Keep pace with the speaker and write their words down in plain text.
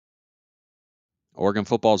Oregon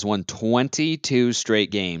football's won 22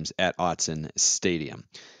 straight games at Autzen Stadium.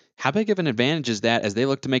 How big of an advantage is that as they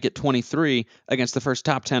look to make it 23 against the first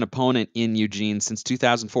top 10 opponent in Eugene since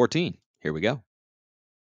 2014? Here we go.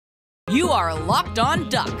 You are Locked On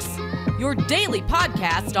Ducks, your daily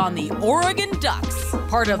podcast on the Oregon Ducks,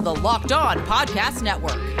 part of the Locked On Podcast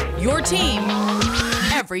Network, your team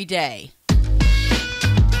every day.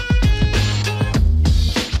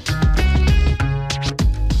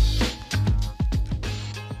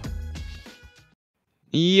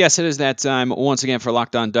 Yes, it is that time once again for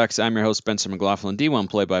Locked On Ducks. I'm your host, Spencer McLaughlin, D1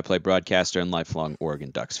 play-by-play broadcaster and lifelong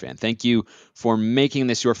Oregon Ducks fan. Thank you for making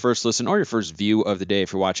this your first listen or your first view of the day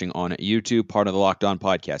if you're watching on YouTube, part of the Locked On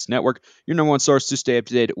Podcast Network, your number one source to stay up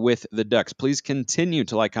to date with the Ducks. Please continue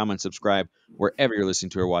to like, comment, subscribe wherever you're listening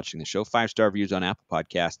to or watching the show. 5-star reviews on Apple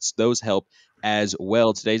Podcasts. Those help as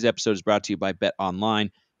well. Today's episode is brought to you by BetOnline.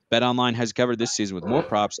 BetOnline has covered this season with more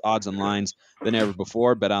props, odds, and lines than ever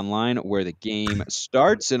before. BetOnline, where the game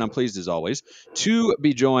starts. And I'm pleased, as always, to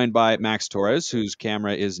be joined by Max Torres, whose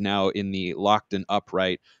camera is now in the locked and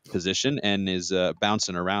upright position and is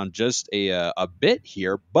bouncing around just a bit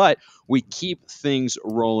here. But we keep things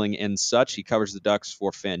rolling and such. He covers the Ducks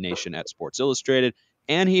for Fan Nation at Sports Illustrated,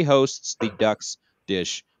 and he hosts the Ducks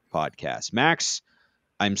Dish podcast. Max,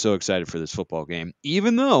 I'm so excited for this football game,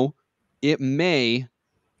 even though it may...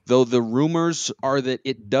 Though the rumors are that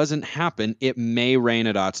it doesn't happen, it may rain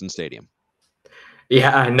at Autzen Stadium.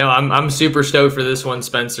 Yeah, no, I'm super stoked for this one,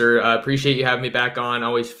 Spencer. Appreciate you having me back on.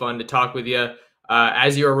 Always fun to talk with you.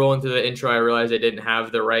 As you were rolling through the intro, I realized I didn't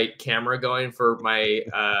have the right camera going for my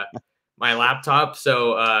my laptop.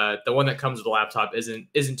 So the one that comes with the laptop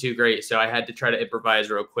isn't too great. So I had to try to improvise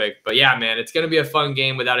real quick. But yeah, man, it's going to be a fun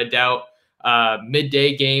game without a doubt.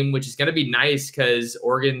 Midday game, which is going to be nice because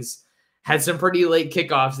Oregon's had some pretty late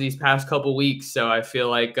kickoffs these past couple weeks. So I feel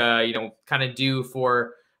like, kind of due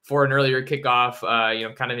for an earlier kickoff,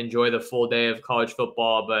 kind of enjoy the full day of college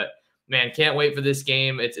football. But, man, can't wait for this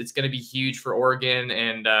game. It's going to be huge for Oregon,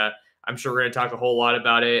 and I'm sure we're going to talk a whole lot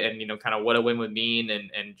about it and, kind of what a win would mean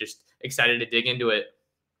and just excited to dig into it.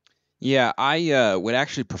 Yeah, I would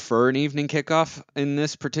actually prefer an evening kickoff in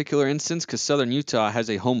this particular instance because Southern Utah has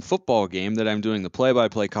a home football game that I'm doing the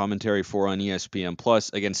play-by-play commentary for on ESPN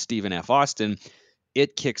Plus against Stephen F. Austin.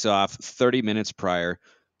 It kicks off 30 minutes prior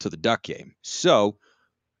to the Duck game. So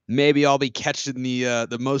maybe I'll be catching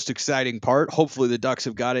the most exciting part. Hopefully the Ducks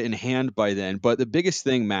have got it in hand by then. But the biggest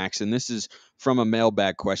thing, Max, and this is from a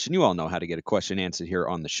mailbag question. You all know how to get a question answered here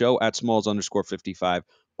on the show at Smalls_55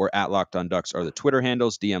 or at Locked On Ducks are the Twitter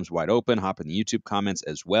handles. DMs wide open. Hop in the YouTube comments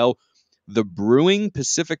as well. The Brewing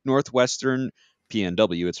Pacific Northwestern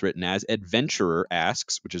PNW, it's written as Adventurer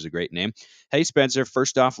asks, which is a great name. Hey, Spencer,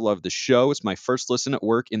 first off, love the show. It's my first listen at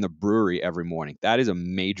work in the brewery every morning. That is a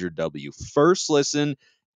major W. First listen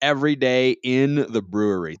every day in the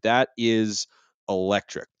brewery. That is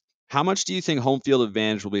electric. How much do you think home field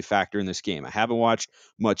advantage will be a factor in this game? I haven't watched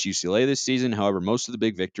much UCLA this season. However, most of the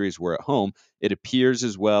big victories were at home. It appears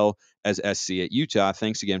as well as SC at Utah.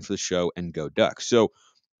 Thanks again for the show and go Ducks. So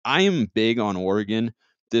I am big on Oregon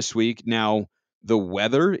this week. Now, the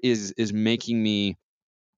weather is making me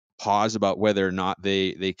pause about whether or not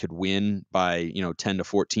they could win by 10 to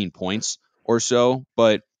 14 points or so.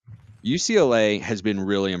 But UCLA has been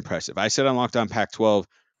really impressive. I said on Locked On Pac-12,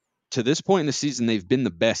 to this point in the season, they've been the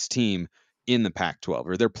best team in the Pac-12,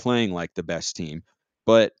 or they're playing like the best team.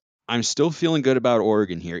 But I'm still feeling good about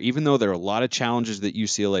Oregon here, even though there are a lot of challenges that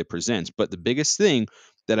UCLA presents. But the biggest thing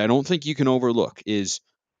that I don't think you can overlook is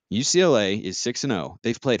UCLA is 6-0.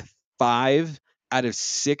 They've played 5 out of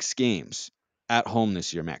 6 games at home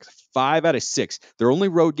this year, Max. 5 out of 6. Their only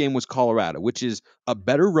road game was Colorado, which is a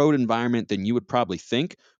better road environment than you would probably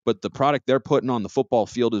think. But the product they're putting on the football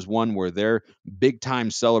field is one where they're big time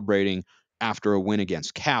celebrating after a win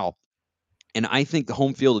against Cal. And I think the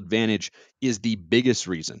home field advantage is the biggest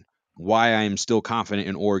reason why I am still confident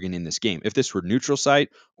in Oregon in this game. If this were neutral site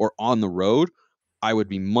or on the road, I would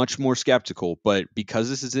be much more skeptical. But because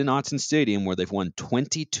this is in Autzen Stadium where they've won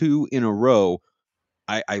 22 in a row,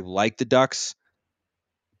 I like the Ducks.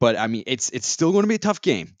 But, I mean, it's still going to be a tough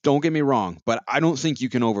game. Don't get me wrong. But I don't think you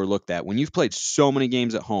can overlook that. When you've played so many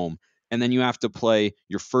games at home and then you have to play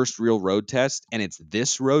your first real road test, and it's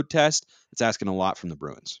this road test, it's asking a lot from the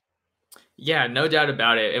Bruins. Yeah, no doubt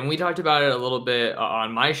about it. And we talked about it a little bit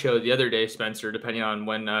on my show the other day, Spencer, depending on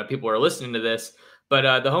when people are listening to this.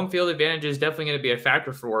 But the home field advantage is definitely going to be a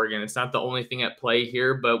factor for Oregon. It's not the only thing at play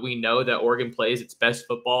here, but we know that Oregon plays its best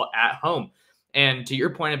football at home. And to your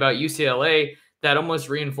point about UCLA, that almost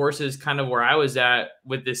reinforces kind of where I was at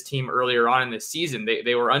with this team earlier on in this season.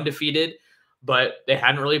 They were undefeated, but they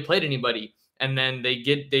hadn't really played anybody. and then they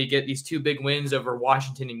get these two big wins over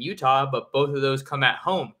Washington and Utah, but both of those come at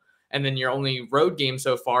home. And then your only road game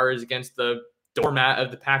so far is against the doormat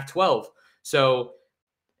of the Pac-12. So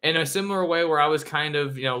in a similar way where I was kind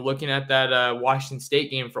of, looking at that Washington State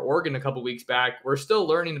game for Oregon a couple weeks back, we're still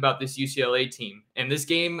learning about this UCLA team. And this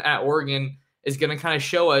game at Oregon is going to kind of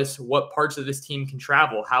show us what parts of this team can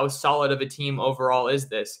travel. How solid of a team overall is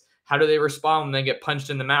this? How do they respond when they get punched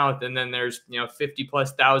in the mouth? And then there's,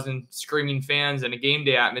 50,000+ screaming fans and a game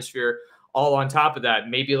day atmosphere all on top of that.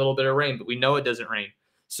 Maybe a little bit of rain, but we know it doesn't rain.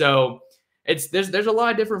 So there's a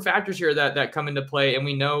lot of different factors here that come into play, and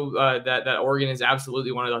we know that Oregon is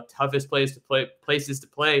absolutely one of the toughest places to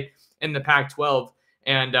play in the Pac-12.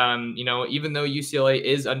 And even though UCLA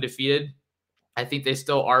is undefeated, I think they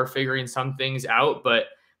still are figuring some things out. But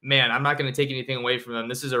man, I'm not going to take anything away from them.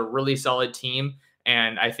 This is a really solid team,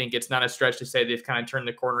 and I think it's not a stretch to say they've kind of turned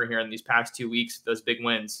the corner here in these past 2 weeks, those big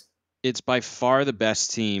wins. It's by far the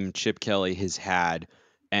best team Chip Kelly has had.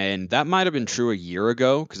 And that might have been true a year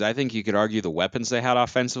ago, because I think you could argue the weapons they had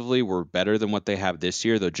offensively were better than what they have this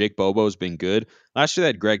year, though Jake Bobo's been good. Last year they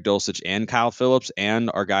had Greg Dulcich and Kyle Phillips and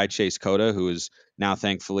our guy Chase Cota, who is now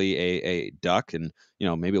thankfully a Duck, and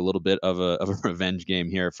maybe a little bit of a revenge game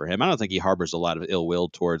here for him. I don't think he harbors a lot of ill will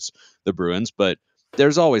towards the Bruins, but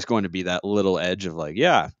there's always going to be that little edge of like,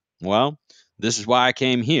 yeah, well, this is why I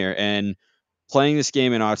came here. And playing this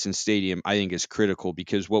game in Autzen Stadium, I think, is critical,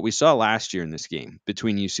 because what we saw last year in this game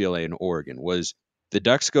between UCLA and Oregon was the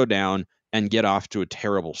Ducks go down and get off to a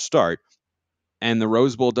terrible start, and the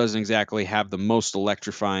Rose Bowl doesn't exactly have the most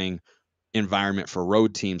electrifying environment for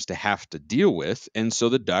road teams to have to deal with. And so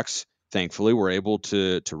the Ducks, thankfully, were able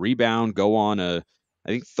to rebound, go on I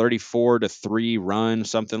think 34-3 run,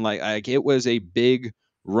 something like it was a big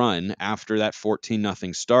run after that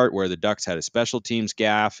 14-0 start where the Ducks had a special teams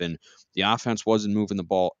gaffe and the offense wasn't moving the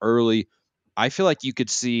ball early. I feel like you could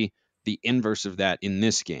see the inverse of that in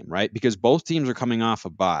this game, right? Because both teams are coming off a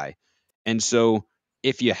bye. And so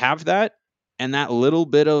if you have that and that little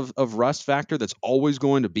bit of rust factor that's always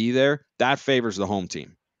going to be there, that favors the home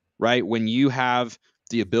team, right? When you have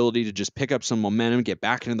the ability to just pick up some momentum, get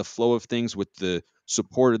back into the flow of things with the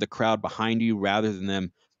support of the crowd behind you rather than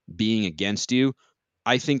them being against you,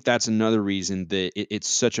 I think that's another reason that it's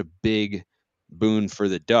such a big boon for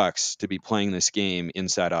the Ducks to be playing this game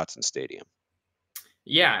inside Autzen Stadium.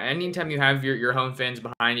 Yeah, anytime you have your home fans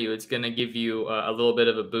behind you, it's going to give you a little bit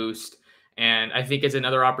of a boost. And I think it's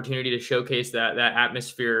another opportunity to showcase that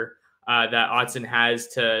atmosphere that Autzen has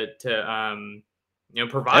to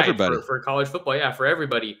provide for college football. Yeah, for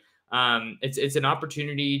everybody. It's an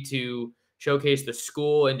opportunity to showcase the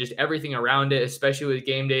school and just everything around it, especially with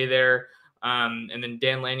game day there. And then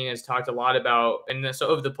Dan Lanning has talked a lot about, and so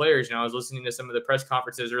of the players, I was listening to some of the press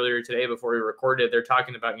conferences earlier today before we recorded. They're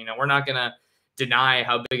talking about, we're not going to deny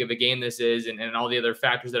how big of a game this is and all the other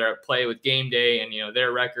factors that are at play with game day and,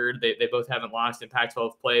 their record. They both haven't lost in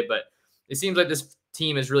Pac-12 play, but it seems like this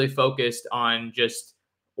team is really focused on just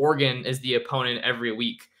Oregon as the opponent every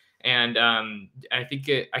week. And I think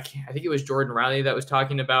it was Jordan Riley that was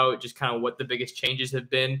talking about just kind of what the biggest changes have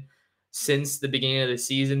been since the beginning of the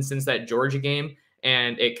season, since that Georgia game.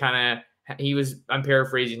 And it kind of, I'm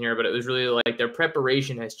paraphrasing here, but it was really like their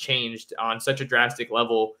preparation has changed on such a drastic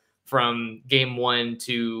level from game 1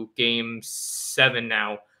 to game 7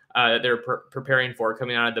 now that they're preparing for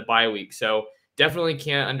coming out of the bye week. So definitely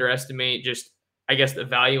can't underestimate just, I guess, the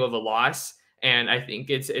value of a loss. And I think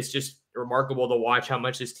it's just remarkable to watch how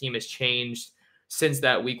much this team has changed since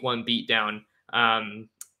that week 1 beatdown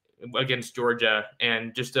against Georgia.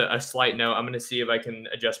 And just a slight note, I'm going to see if I can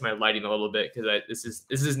adjust my lighting a little bit, because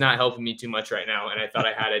this is not helping me too much right now, and I thought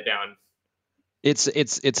I had it down. It's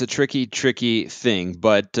a tricky thing,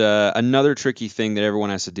 but another tricky thing that everyone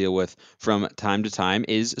has to deal with from time to time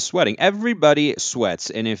is sweating. Everybody sweats,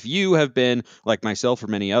 and if you have been like myself or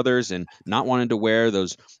many others and not wanted to wear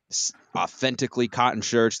those authentically cotton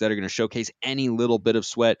shirts that are going to showcase any little bit of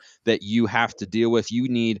sweat that you have to deal with, you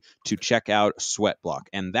need to check out Sweat Block,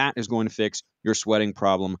 and that is going to fix your sweating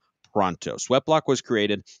problem pronto. Sweat Block was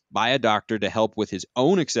created by a doctor to help with his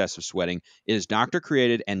own excessive sweating. It is doctor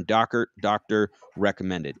created and doctor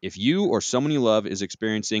recommended. If you or someone you love is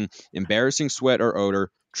experiencing embarrassing sweat or odor,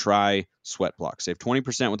 try Sweat Block. Save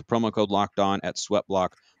 20% with the promo code LOCKEDON at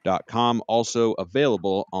sweatblock.com. Also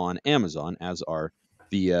available on Amazon, as are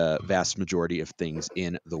the vast majority of things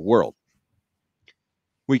in the world.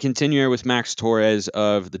 We continue here with Max Torres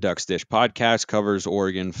of the Ducks Dish podcast, covers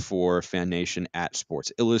Oregon for Fan Nation at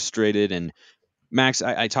Sports Illustrated. And Max,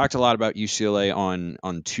 I talked a lot about UCLA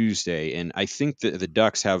on Tuesday, and I think that the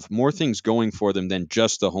Ducks have more things going for them than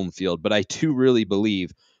just the home field. But I do really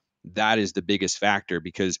believe that is the biggest factor,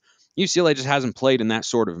 because UCLA just hasn't played in that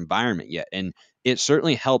sort of environment yet. And it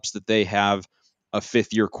certainly helps that they have a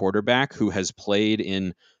fifth-year quarterback who has played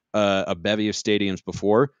in a bevy of stadiums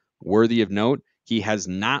before. Worthy of note, he has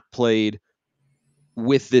not played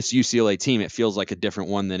with this UCLA team. It feels like a different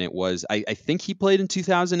one than it was. I think he played in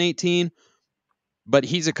 2018, but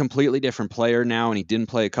he's a completely different player now, and he didn't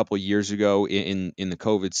play a couple years ago in the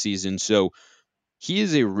COVID season. So he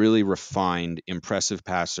is a really refined, impressive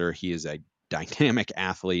passer. He is a dynamic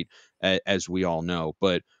athlete, as we all know.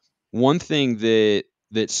 But one thing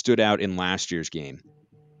that stood out in last year's game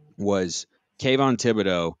was Kayvon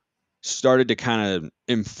Thibodeau started to kind of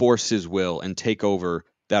enforce his will and take over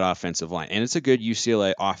that offensive line. And it's a good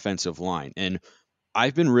UCLA offensive line. And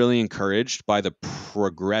I've been really encouraged by the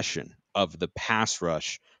progression of the pass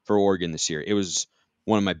rush for Oregon this year. It was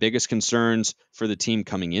one of my biggest concerns for the team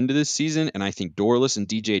coming into this season, and I think Dorless and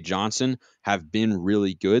DJ Johnson have been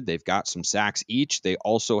really good. They've got some sacks each. They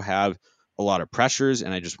also have a lot of pressures,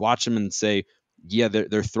 and I just watch them and say, yeah,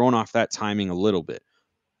 they're throwing off that timing a little bit.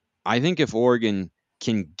 I think if Oregon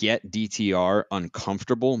can get DTR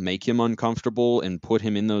uncomfortable, make him uncomfortable, and put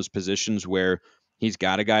him in those positions where he's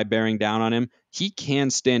got a guy bearing down on him, he can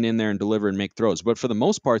stand in there and deliver and make throws. But for the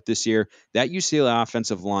most part this year, that UCLA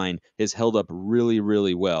offensive line has held up really,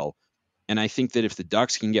 really well. And I think that if the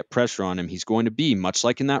Ducks can get pressure on him, he's going to be, much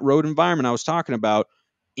like in that road environment I was talking about,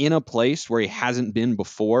 in a place where he hasn't been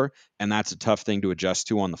before. And that's a tough thing to adjust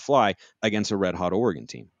to on the fly against a red-hot Oregon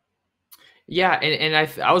team. Yeah, and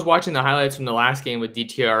I was watching the highlights from the last game with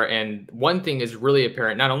DTR, and one thing is really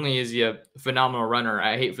apparent. Not only is he a phenomenal runner,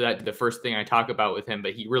 I hate for that to be the first thing I talk about with him,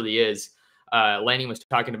 but he really is. Lanning was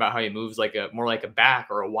talking about how he moves more like a back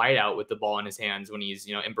or a wideout with the ball in his hands when he's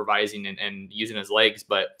improvising and using his legs.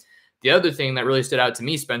 But the other thing that really stood out to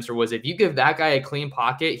me, Spencer, was if you give that guy a clean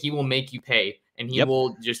pocket, he will make you pay, and he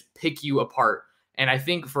will just pick you apart. And I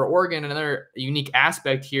think for Oregon, another unique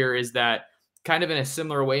aspect here is that, kind of in a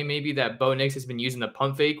similar way, maybe, that Bo Nix has been using the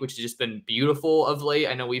pump fake, which has just been beautiful of late.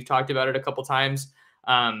 I know we've talked about it a couple times.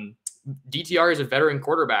 DTR is a veteran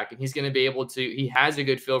quarterback, and he's going to be able to, he has a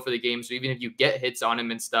good feel for the game. So even if you get hits on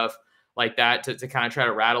him and stuff like that to kind of try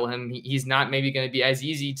to rattle him, he's not maybe going to be as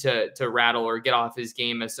easy to rattle or get off his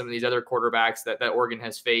game as some of these other quarterbacks that Oregon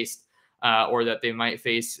has faced or that they might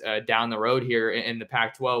face down the road here in the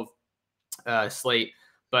Pac-12 slate.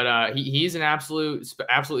 But he's an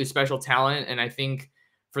absolutely special talent. And I think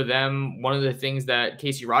for them, one of the things that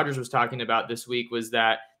Casey Rogers was talking about this week was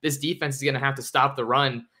that this defense is going to have to stop the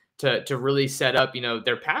run to really set up,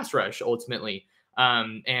 their pass rush ultimately.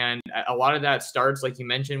 And a lot of that starts, like you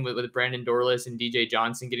mentioned, with Brandon Dorless and DJ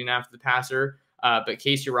Johnson getting after the passer. But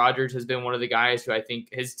Casey Rogers has been one of the guys who I think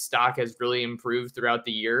his stock has really improved throughout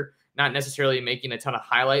the year. Not necessarily making a ton of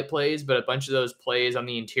highlight plays, but a bunch of those plays on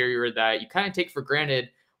the interior that you kind of take for granted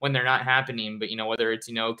when they're not happening. But, whether it's,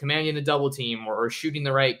 commanding the double team or shooting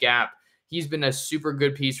the right gap, he's been a super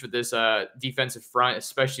good piece for this defensive front,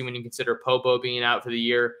 especially when you consider Popo being out for the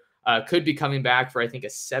year. Could be coming back for, I think, a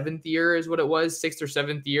seventh year is what it was, sixth or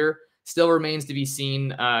seventh year. Still remains to be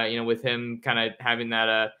seen, with him kind of having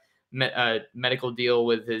that medical deal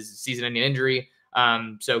with his season-ending injury.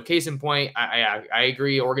 So case in point, I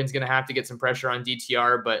agree. Oregon's going to have to get some pressure on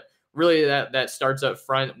DTR, but really that starts up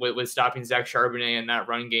front with stopping Zach Charbonnet in that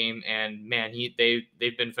run game. And man,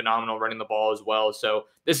 they've been phenomenal running the ball as well. So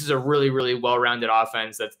this is a really, really well-rounded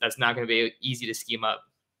offense that's not going to be easy to scheme up.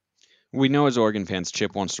 We know as Oregon fans,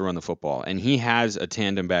 Chip wants to run the football, and he has a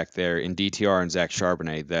tandem back there in DTR and Zach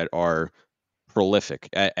Charbonnet that are prolific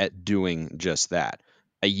at doing just that.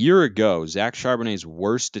 A year ago, Zach Charbonnet's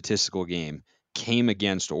worst statistical game came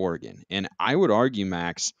against Oregon. And I would argue,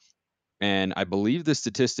 Max, and I believe the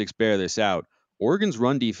statistics bear this out, Oregon's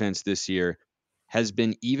run defense this year has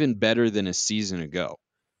been even better than a season ago.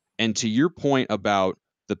 And to your point about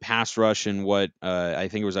the pass rush and what I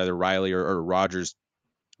think it was either Riley or Rogers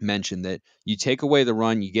mentioned, that you take away the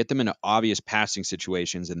run, you get them into obvious passing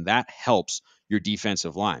situations, and that helps your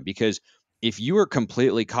defensive line. Because if you are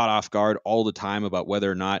completely caught off guard all the time about whether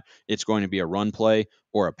or not it's going to be a run play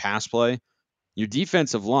or a pass play, your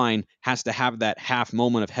defensive line has to have that half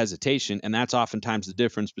moment of hesitation, and that's oftentimes the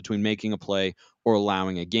difference between making a play or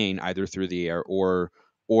allowing a gain, either through the air or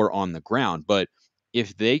on the ground. But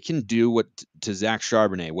if they can do what to Zach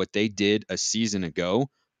Charbonnet, what they did a season ago,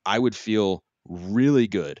 I would feel really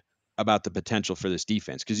good about the potential for this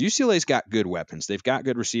defense, because UCLA's got good weapons. They've got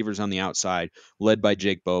good receivers on the outside, led by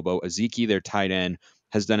Jake Bobo. Ezeki, their tight end,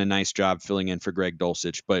 has done a nice job filling in for Greg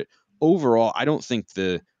Dulcich. But overall, I don't think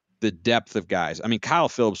the depth of guys. I mean, Kyle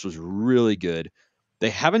Phillips was really good.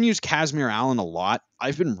 They haven't used Casimir Allen a lot.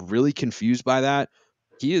 I've been really confused by that.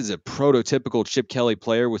 he is a prototypical Chip Kelly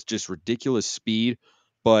player with just ridiculous speed,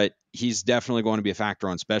 but he's definitely going to be a factor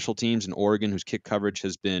on special teams. And Oregon, whose kick coverage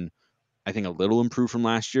has been, I think, a little improved from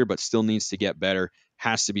last year, but still needs to get better,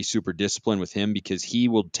 has to be super disciplined with him because he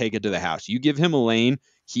will take it to the house. You give him a lane,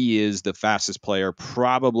 he is the fastest player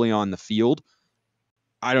probably on the field.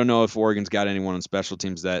 I don't know if Oregon's got anyone on special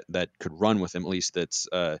teams that could run with him, at least that's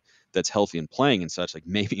healthy and playing and such. Like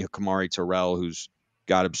maybe a Kamari Terrell who's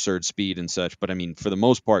got absurd speed and such. But I mean, for the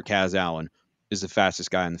most part, Kaz Allen is the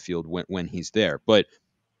fastest guy on the field when he's there. But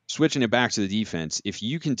switching it back to the defense, if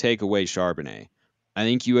you can take away Charbonnet, I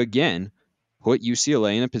think you again put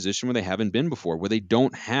UCLA in a position where they haven't been before, where they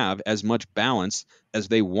don't have as much balance as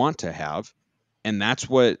they want to have. And that's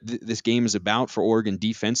what this game is about for Oregon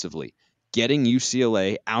defensively. Getting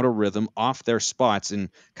UCLA out of rhythm, off their spots, and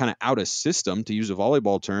kind of out of system, to use a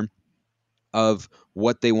volleyball term, of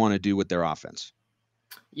what they want to do with their offense.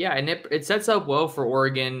 Yeah, and it sets up well for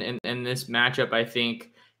Oregon in this matchup, I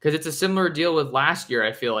think, because it's a similar deal with last year.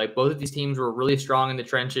 I feel like both of these teams were really strong in the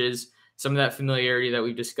trenches. Some of that familiarity that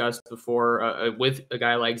we've discussed before with a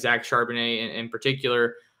guy like Zach Charbonnet in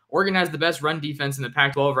particular. Oregon has the best run defense in the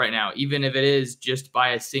Pac-12 right now, even if it is just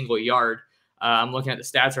by a single yard. I'm looking at the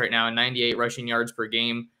stats right now, 98 rushing yards per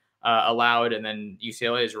game allowed, and then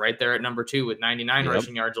UCLA is right there at number 2 with 99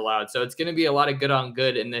 rushing yards allowed. So it's going to be a lot of good on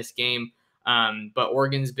good in this game. But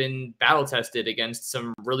Oregon's been battle tested against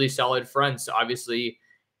some really solid fronts. Obviously,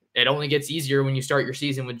 it only gets easier when you start your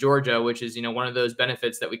season with Georgia, which is, one of those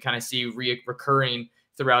benefits that we kind of see recurring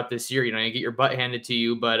throughout this year. You get your butt handed to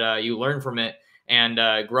you, but you learn from it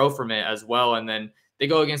and grow from it as well. And then they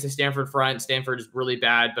go against the Stanford front. Stanford is really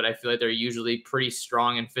bad, but I feel like they're usually pretty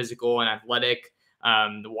strong and physical and athletic.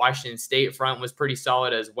 The Washington State front was pretty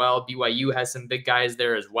solid as well. BYU has some big guys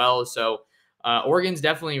there as well. So Oregon's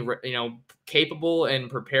definitely, capable and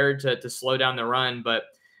prepared to slow down the run. But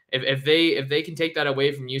if they can take that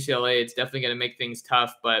away from UCLA, it's definitely going to make things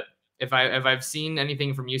tough. But if I've seen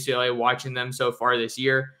anything from UCLA watching them so far this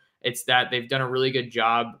year, it's that they've done a really good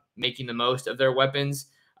job making the most of their weapons.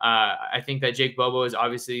 I think that Jake Bobo is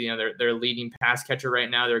obviously, their leading pass catcher right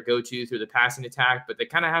now, their go-to through the passing attack, but they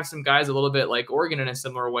kind of have some guys a little bit like Oregon in a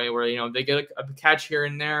similar way where, they get a catch here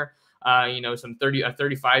and there, some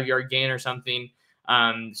 35-yard gain or something.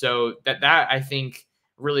 So that I think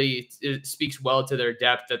really speaks well to their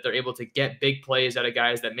depth, that they're able to get big plays out of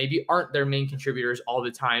guys that maybe aren't their main contributors all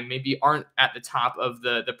the time, maybe aren't at the top of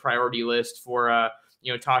the priority list for,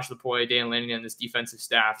 Tosh Lapoy, Dan Lanning, and this defensive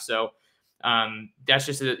staff. So, that's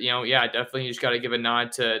just definitely you just got to give a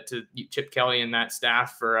nod to Chip Kelly and that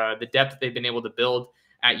staff for the depth that they've been able to build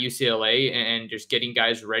at UCLA and just getting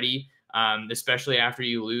guys ready, especially after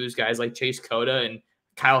you lose guys like Chase Cota and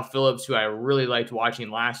Kyle Phillips, who I really liked watching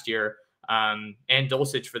last year, and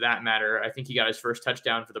Dulcich for that matter. I think he got his first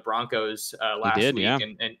touchdown for the Broncos last week, yeah.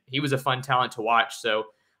 and he was a fun talent to watch. So,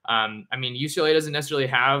 UCLA doesn't necessarily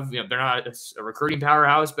have, they're not a recruiting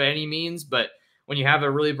powerhouse by any means, but when you have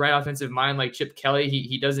a really bright offensive mind like Chip Kelly,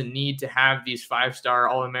 he doesn't need to have these 5-star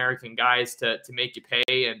All-American guys to make you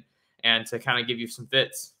pay and to kind of give you some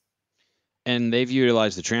fits. And they've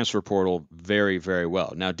utilized the transfer portal very, very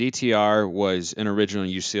well. Now, DTR was an original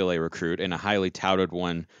UCLA recruit and a highly touted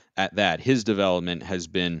one at that. His development has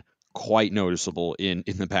been quite noticeable in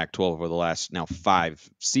the Pac-12 over the last now 5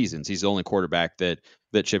 seasons. He's the only quarterback that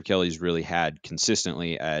Chip Kelly's really had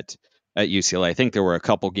consistently at UCLA. I think there were a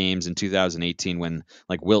couple games in 2018 when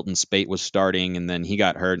like Wilton Spate was starting and then he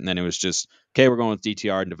got hurt, and then it was just, okay, we're going with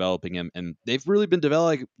DTR and developing him. And they've really been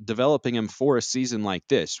developing him for a season like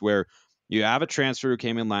this, where you have a transfer who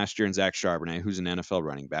came in last year in Zach Charbonnet, who's an NFL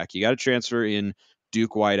running back. You got a transfer in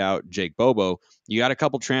Duke wideout Jake Bobo. You got a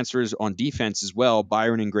couple transfers on defense as well.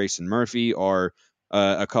 Byron and Grayson Murphy are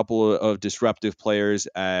a couple of disruptive players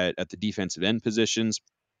at the defensive end positions.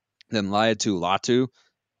 Then Laiatu Latu,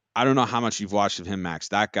 I don't know how much you've watched of him, Max.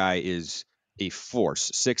 That guy is a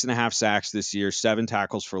force. 6.5 sacks this year, 7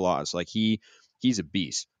 tackles for loss. Like he's a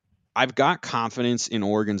beast. I've got confidence in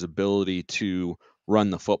Oregon's ability to run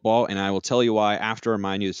the football, and I will tell you why after I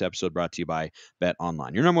remind you this episode brought to you by Bet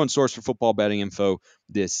Online, your number one source for football betting info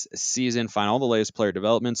this season. Find all the latest player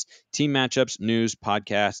developments, team matchups, news,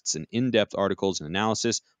 podcasts, and in-depth articles and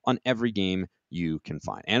analysis on every game you can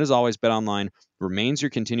find. And as always, Bet Online remains your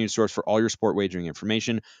continued source for all your sport wagering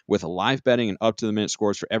information, with live betting and up-to-the-minute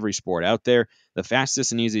scores for every sport out there. The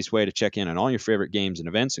fastest and easiest way to check in on all your favorite games and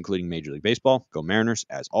events, including Major League Baseball, go Mariners,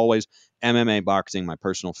 as always, MMA, boxing, my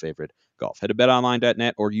personal favorite, golf. Head to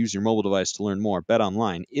betonline.net or use your mobile device to learn more.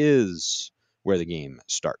 BetOnline is where the game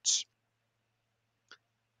starts.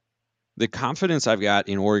 The confidence I've got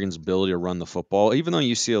in Oregon's ability to run the football, even though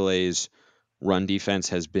UCLA's run defense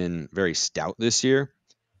has been very stout this year.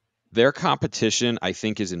 Their competition, I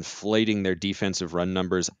think, is inflating their defensive run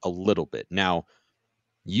numbers a little bit. Now,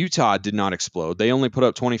 Utah did not explode. They only put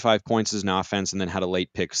up 25 points as an offense and then had a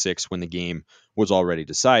late pick six when the game was already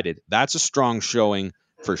decided. That's a strong showing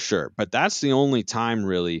for sure. But that's the only time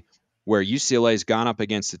really where UCLA has gone up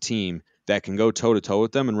against a team that can go toe-to-toe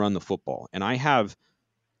with them and run the football. And I have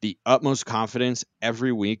the utmost confidence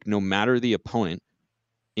every week, no matter the opponent,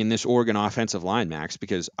 in this Oregon offensive line, Max,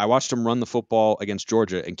 because I watched them run the football against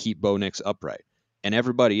Georgia and keep Bo Nix upright. And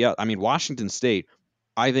everybody else, I mean, Washington State,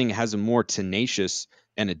 I think, has a more tenacious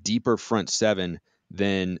and a deeper front seven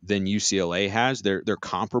than UCLA has. They're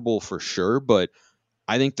comparable for sure, but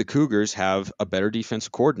I think the Cougars have a better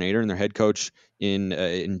defensive coordinator and their head coach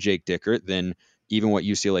in Jake Dickert than even what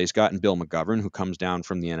UCLA's got in Bill McGovern, who comes down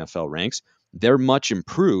from the NFL ranks. They're much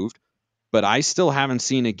improved, but I still haven't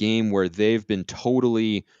seen a game where they've been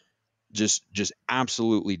totally just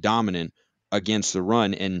absolutely dominant against the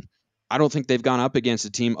run. And I don't think they've gone up against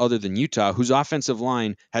a team other than Utah, whose offensive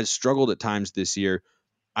line has struggled at times this year.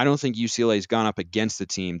 I don't think UCLA has gone up against a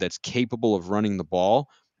team that's capable of running the ball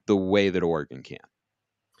the way that Oregon can.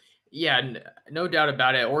 Yeah, no doubt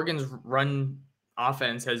about it. Oregon's run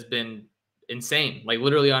offense has been insane, like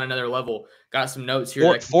literally on another level. Got some notes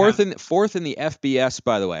here. Fourth in the FBS,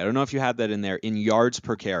 by the way. I don't know if you had that in there, in yards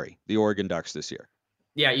per carry, the Oregon Ducks this year.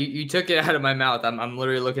 Yeah, you took it out of my mouth. I'm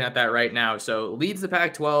literally looking at that right now. So leads the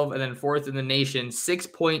Pac-12 and then fourth in the nation,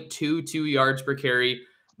 6.22 yards per carry.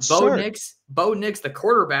 Bo Nix, the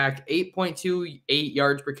quarterback, 8.28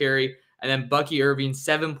 yards per carry. And then Bucky Irving,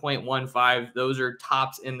 7.15. Those are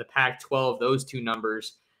tops in the Pac-12, those two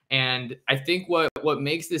numbers. And I think what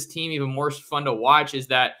makes this team even more fun to watch is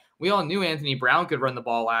that we all knew Anthony Brown could run the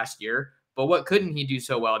ball last year, but what couldn't he do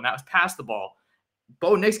so well? And that was pass the ball.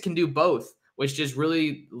 Bo Nix can do both, which just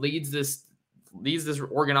really leads this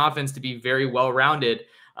Oregon offense to be very well-rounded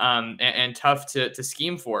and tough to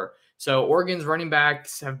scheme for. So Oregon's running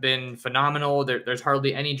backs have been phenomenal. There's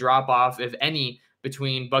hardly any drop-off, if any,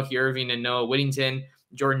 between Bucky Irving and Noah Whittington.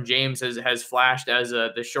 Jordan James has flashed as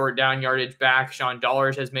the short down yardage back. Sean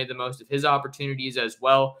Dollars has made the most of his opportunities as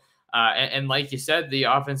well. And like you said, the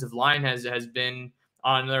offensive line has been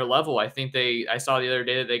on their level. I think I saw the other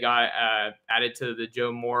day that they got added to the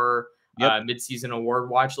Joe Moore midseason award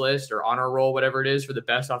watch list or honor roll, whatever it is, for the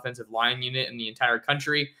best offensive line unit in the entire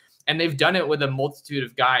country. And they've done it with a multitude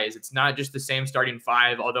of guys. It's not just the same starting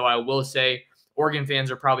five, although I will say Oregon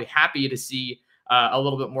fans are probably happy to see a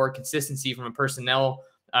little bit more consistency from a personnel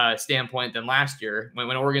standpoint than last year.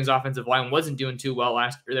 When Oregon's offensive line wasn't doing too well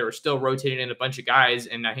last year, they were still rotating in a bunch of guys,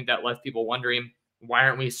 and I think that left people wondering, why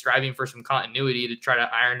aren't we striving for some continuity to try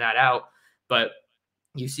to iron that out? But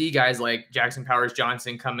you see guys like Jackson Powers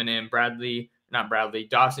Johnson coming in, Dawson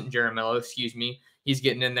Jaramillo, he's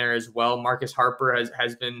getting in there as well. Marcus Harper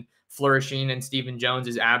has been flourishing in Stephen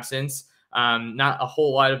Jones's absence. Not a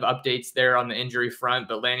whole lot of updates there on the injury front,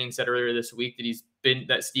 but Lanning said earlier this week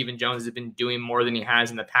that Stephen Jones has been doing more than he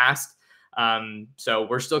has in the past. So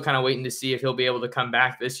we're still kind of waiting to see if he'll be able to come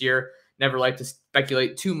back this year. Never like to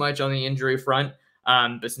speculate too much on the injury front.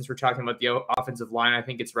 But since we're talking about the offensive line, I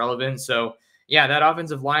think it's relevant. So yeah, that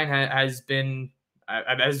offensive line has been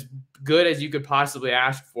as good as you could possibly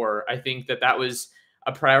ask for. I think that was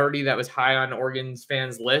a priority that was high on Oregon's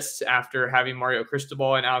fans' lists after having Mario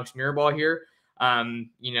Cristobal and Alex Mirabal here.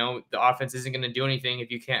 The offense isn't going to do anything if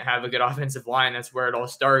you can't have a good offensive line. That's where it all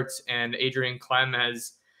starts. And Adrian Clem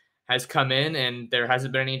has come in, and there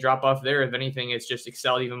hasn't been any drop off there. If anything, it's just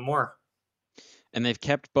excelled even more. And they've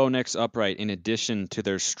kept Bo Nix upright in addition to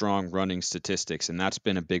their strong running statistics, and that's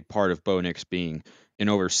been a big part of Bo Nix being an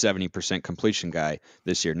over 70% completion guy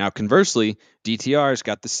this year. Now, conversely, DTR's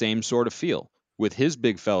got the same sort of feel with his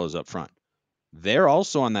big fellas up front. They're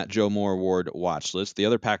also on that Joe Moore Award watch list. The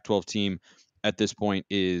other Pac-12 team at this point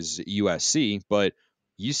is USC, but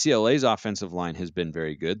UCLA's offensive line has been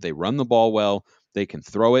very good. They run the ball well. They can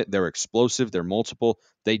throw it. They're explosive. They're multiple.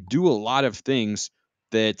 They do a lot of things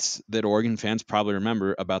that Oregon fans probably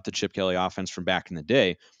remember about the Chip Kelly offense from back in the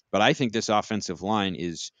day. But I think this offensive line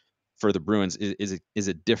is, for the Bruins, is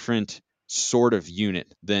a different sort of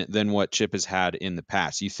unit than what Chip has had in the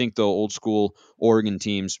past. You think the old school Oregon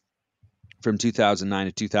teams from 2009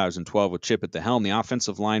 to 2012 with Chip at the helm, the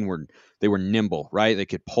offensive line were nimble, right? They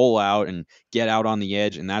could pull out and get out on the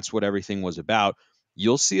edge, and that's what everything was about.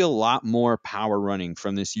 You'll see a lot more power running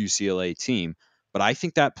from this UCLA team, but I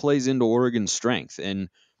think that plays into Oregon's strength. And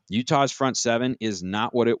Utah's front seven is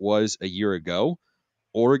not what it was a year ago.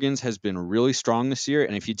 Oregon's has been really strong this year,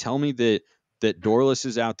 and if you tell me that Dorless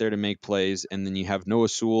is out there to make plays, and then you have Noah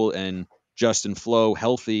Sewell and Justin Flo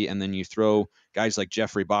healthy, and then you throw guys like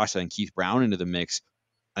Jeffrey Bossa and Keith Brown into the mix,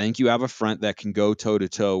 I think you have a front that can go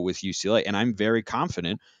toe-to-toe with UCLA. And I'm very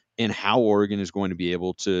confident in how Oregon is going to be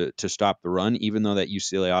able to stop the run, even though that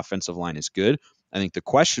UCLA offensive line is good. I think the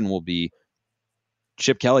question will be,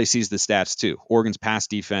 Chip Kelly sees the stats too. Oregon's pass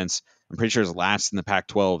defense, I'm pretty sure, is last in the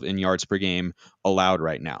Pac-12 in yards per game allowed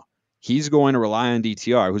right now. He's going to rely on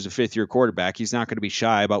DTR, who's a fifth-year quarterback. He's not going to be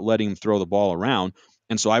shy about letting him throw the ball around.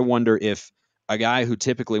 And so I wonder if a guy who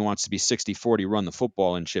typically wants to be 60-40 run the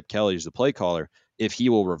football, and Chip Kelly is the play caller, if he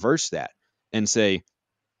will reverse that and say,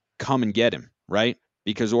 come and get him, right?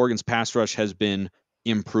 Because Oregon's pass rush has been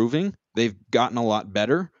improving. They've gotten a lot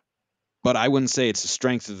better, but I wouldn't say it's the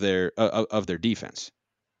strength of their defense.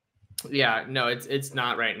 Yeah, no, it's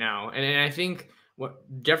not right now. And I think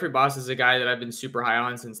Jeffrey Boss is a guy that I've been super high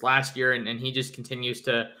on since last year, and he just continues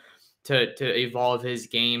to evolve his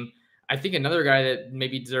game. I think another guy that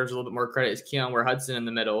maybe deserves a little bit more credit is Keon Ware Hudson in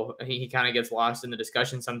the middle. He kind of gets lost in the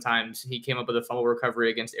discussion sometimes. He came up with a fumble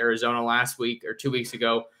recovery against Arizona last week or 2 weeks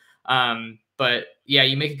ago. But yeah,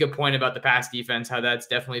 you make a good point about the pass defense, how that's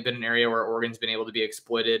definitely been an area where Oregon's been able to be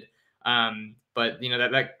exploited. But you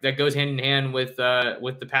know, that goes hand in hand with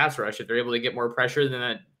the pass rush. If they're able to get more pressure, then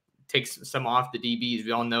that takes some off the DBs.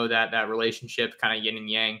 We all know that relationship, kind of yin and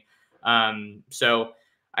yang. So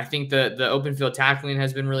I think the open field tackling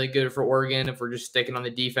has been really good for Oregon. If we're just sticking on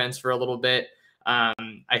the defense for a little bit,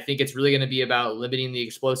 I think it's really going to be about limiting the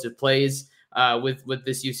explosive plays with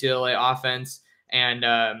this UCLA offense,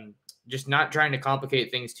 and just not trying to complicate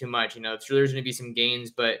things too much. You know, it's there's going to be some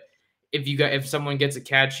gains, but if someone gets a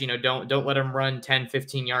catch, you know, don't let them run 10,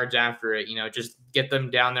 15 yards after it. You know, just get them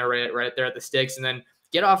down there right there at the sticks, and then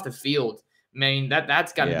get off the field. I mean,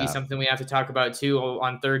 that's got to be something we have to talk about too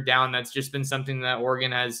on third down. That's just been something that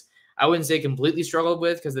Oregon has, I wouldn't say completely struggled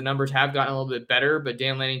with, because the numbers have gotten a little bit better, but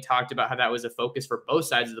Dan Lanning talked about how that was a focus for both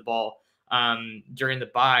sides of the ball during the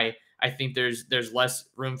bye. I think there's less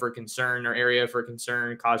room for concern, or area for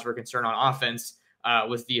concern, cause for concern on offense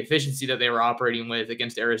with the efficiency that they were operating with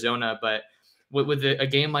against Arizona. But with a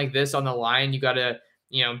game like this on the line, you got to,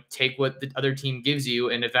 you know, take what the other team gives you.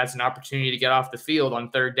 And if that's an opportunity to get off the field on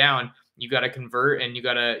third down, you got to convert, and you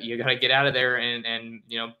got to get out of there and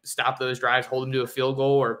you know, stop those drives, hold them to a field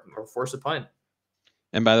goal, or force a punt.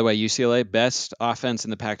 And by the way, UCLA, best offense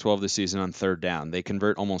in the Pac-12 this season on third down. They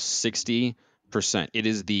convert almost 60%. It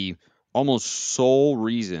is the almost sole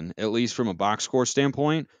reason, at least from a box score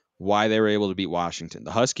standpoint, why they were able to beat Washington.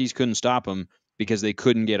 The Huskies couldn't stop them because they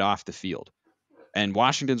couldn't get off the field. And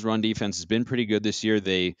Washington's run defense has been pretty good this year.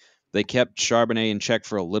 They kept Charbonnet in check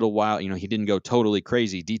for a little while. You know, he didn't go totally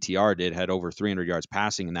crazy. DTR had over 300 yards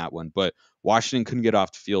passing in that one, but Washington couldn't get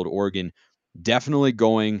off the field. Oregon definitely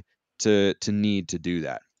going to need to do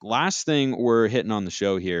that. Last thing we're hitting on the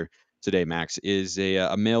show here today, Max, is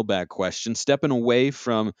a mailbag question, stepping away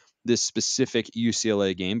from this specific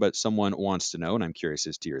UCLA game, but someone wants to know, and I'm curious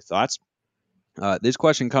as to your thoughts. This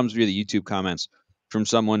question comes via the YouTube comments from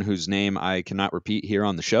someone whose name I cannot repeat here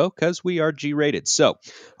on the show because we are G-rated. So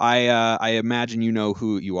I imagine you know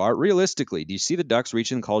who you are. Realistically, do you see the Ducks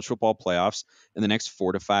reaching the college football playoffs in the next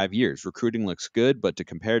 4 to 5 years? Recruiting looks good, but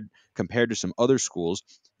compared to some other schools,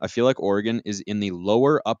 I feel like Oregon is in the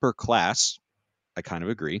lower upper class, I kind of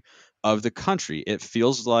agree, of the country. It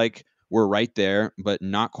feels like we're right there, but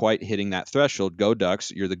not quite hitting that threshold. Go Ducks,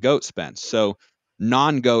 you're the GOAT, Spence. So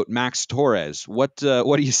non-GOAT Max Torres, what do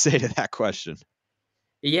you say to that question?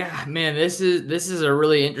 Yeah, man, this is a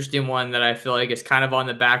really interesting one that I feel like is kind of on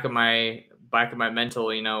the back of my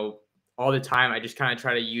mental, you know, all the time. I just kind of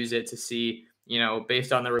try to use it to see, you know,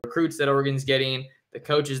 based on the recruits that Oregon's getting, the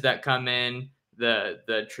coaches that come in,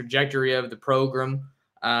 the trajectory of the program.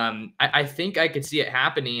 I think I could see it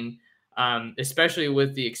happening, especially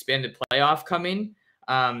with the expanded playoff coming.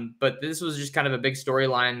 But this was just kind of a big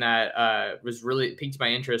storyline that was really piqued my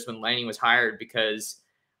interest when Lanning was hired, because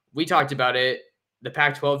we talked about it. The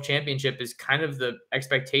Pac-12 championship is kind of the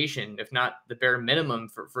expectation, if not the bare minimum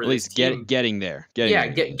for at least getting there.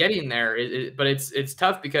 Getting there. But it's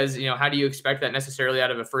tough because, you know, how do you expect that necessarily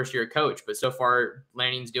out of a first-year coach? But so far,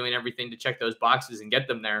 Lanning's doing everything to check those boxes and get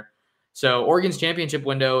them there. So Oregon's championship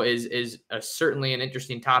window is certainly an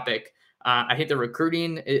interesting topic. I think the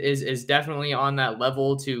recruiting is definitely on that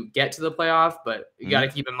level to get to the playoff, but you got to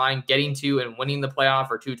keep in mind getting to and winning the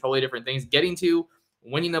playoff are two totally different things. Getting to,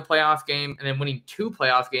 winning the playoff game, and then winning 2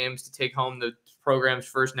 playoff games to take home the program's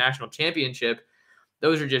first national championship,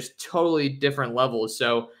 those are just totally different levels.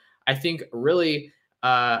 So I think really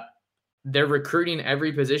they're recruiting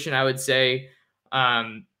every position, I would say,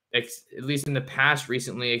 at least in the past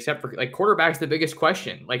recently, except for like quarterback's the biggest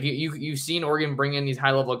question. Like you've seen Oregon bring in these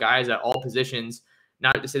high level guys at all positions.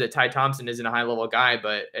 Not to say that Ty Thompson isn't a high level guy,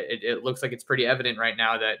 but it looks like it's pretty evident right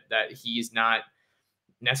now that he's not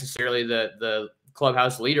necessarily the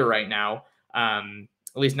clubhouse leader right now.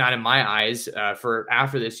 At least not in my eyes, for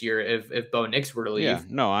after this year, if Bo Nix were to leave. Yeah,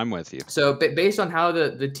 no, I'm with you. So based on how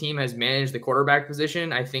the team has managed the quarterback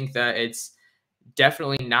position, I think that it's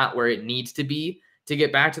definitely not where it needs to be to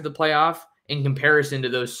get back to the playoff in comparison to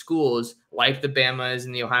those schools like the Bamas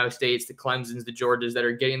and the Ohio States, the Clemsons, the Georgias that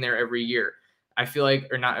are getting there every year. I feel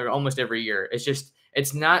like, or almost every year.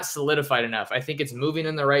 It's not solidified enough. I think it's moving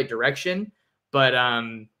in the right direction, but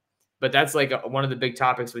that's like one of the big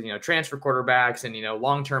topics with, transfer quarterbacks and,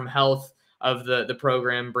 long-term health of the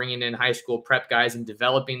program, bringing in high school prep guys and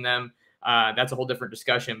developing them. That's a whole different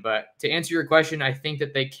discussion. But to answer your question, I think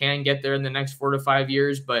that they can get there in the next 4 to 5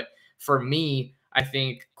 years. But for me, I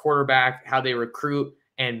think quarterback, how they recruit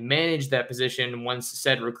and manage that position once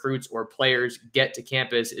said recruits or players get to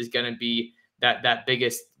campus is going to be that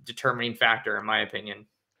biggest determining factor, in my opinion.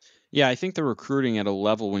 Yeah, I think the recruiting at a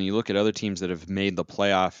level, when you look at other teams that have made the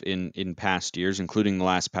playoff in past years, including the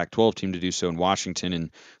last Pac-12 team to do so in Washington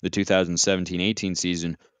in the 2017-18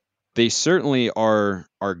 season, they certainly are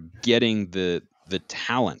getting the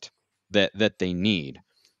talent that they need.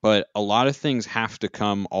 But a lot of things have to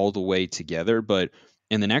come all the way together. But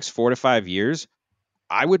in the next 4 to 5 years,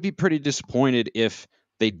 I would be pretty disappointed if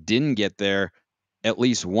they didn't get there at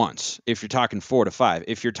least once. If you're talking 4 to 5,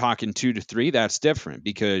 if you're talking 2 to 3, that's different,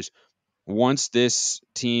 because once this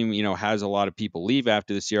team, has a lot of people leave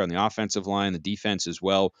after this year on the offensive line, the defense as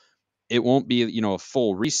well, it won't be, a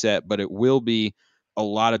full reset, but it will be a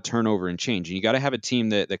lot of turnover and change. And you got to have a team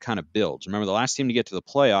that kind of builds. Remember, the last team to get to the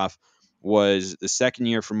playoff was the second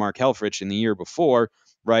year for Mark Helfrich, and the year before,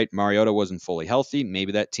 right, Mariota wasn't fully healthy.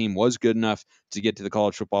 Maybe that team was good enough to get to the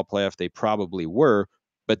college football playoff. They probably were,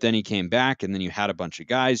 but then he came back, and then you had a bunch of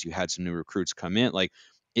guys. You had some new recruits come in. Like,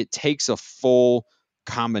 it takes a full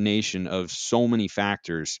combination of so many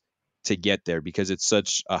factors to get there because it's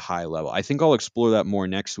such a high level. I think I'll explore that more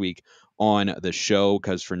next week on the show,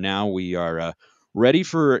 because for now we are ready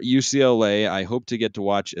for UCLA. I hope to get to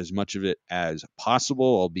watch as much of it as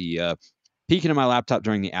possible. I'll be peeking at my laptop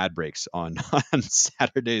during the ad breaks on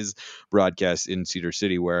Saturday's broadcast in Cedar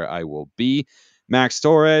City, where I will be. Max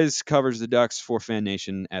Torres covers the Ducks for Fan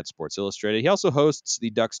Nation at Sports Illustrated. He also hosts the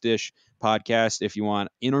Ducks Dish podcast. If you want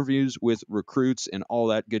interviews with recruits and all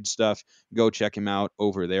that good stuff, go check him out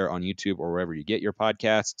over there on YouTube or wherever you get your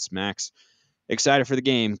podcasts. Max, excited for the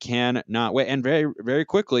game. Cannot wait. And very, very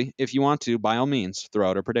quickly, if you want to, by all means, throw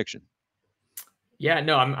out a prediction. Yeah,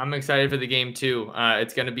 no, I'm excited for the game too.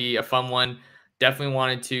 It's going to be a fun one. Definitely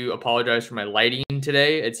wanted to apologize for my lighting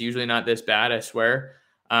today. It's usually not this bad, I swear.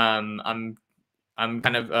 I'm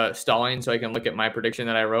kind of stalling so I can look at my prediction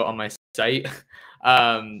that I wrote on my site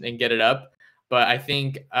and get it up. But I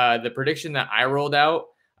think the prediction that I rolled out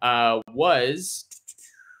was,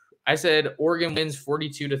 I said Oregon wins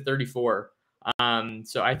 42-34.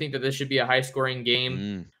 So I think that this should be a high-scoring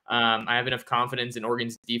game. I have enough confidence in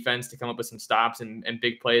Oregon's defense to come up with some stops and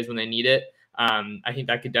big plays when they need it. I think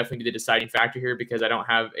that could definitely be the deciding factor here, because I don't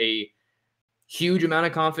have a huge amount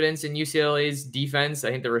of confidence in UCLA's defense. I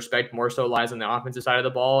think the respect more so lies on the offensive side of the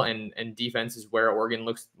ball, and defense is where Oregon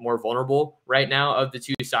looks more vulnerable right now of the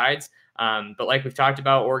two sides. But like we've talked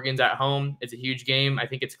about, Oregon's at home. It's a huge game. I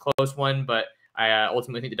think it's a close one, but I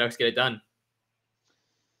ultimately think the Ducks get it done.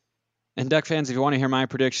 And Duck fans, if you want to hear my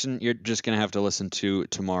prediction, you're just going to have to listen to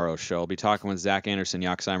tomorrow's show. I'll be talking with Zach Anderson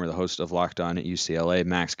Yoxheimer, the host of Locked On at UCLA.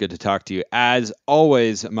 Max, good to talk to you as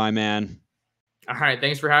always, my man. All right.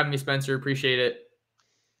 Thanks for having me, Spencer. Appreciate it.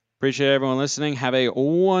 Appreciate everyone listening. Have a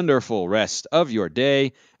wonderful rest of your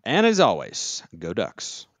day. And as always, go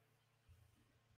Ducks.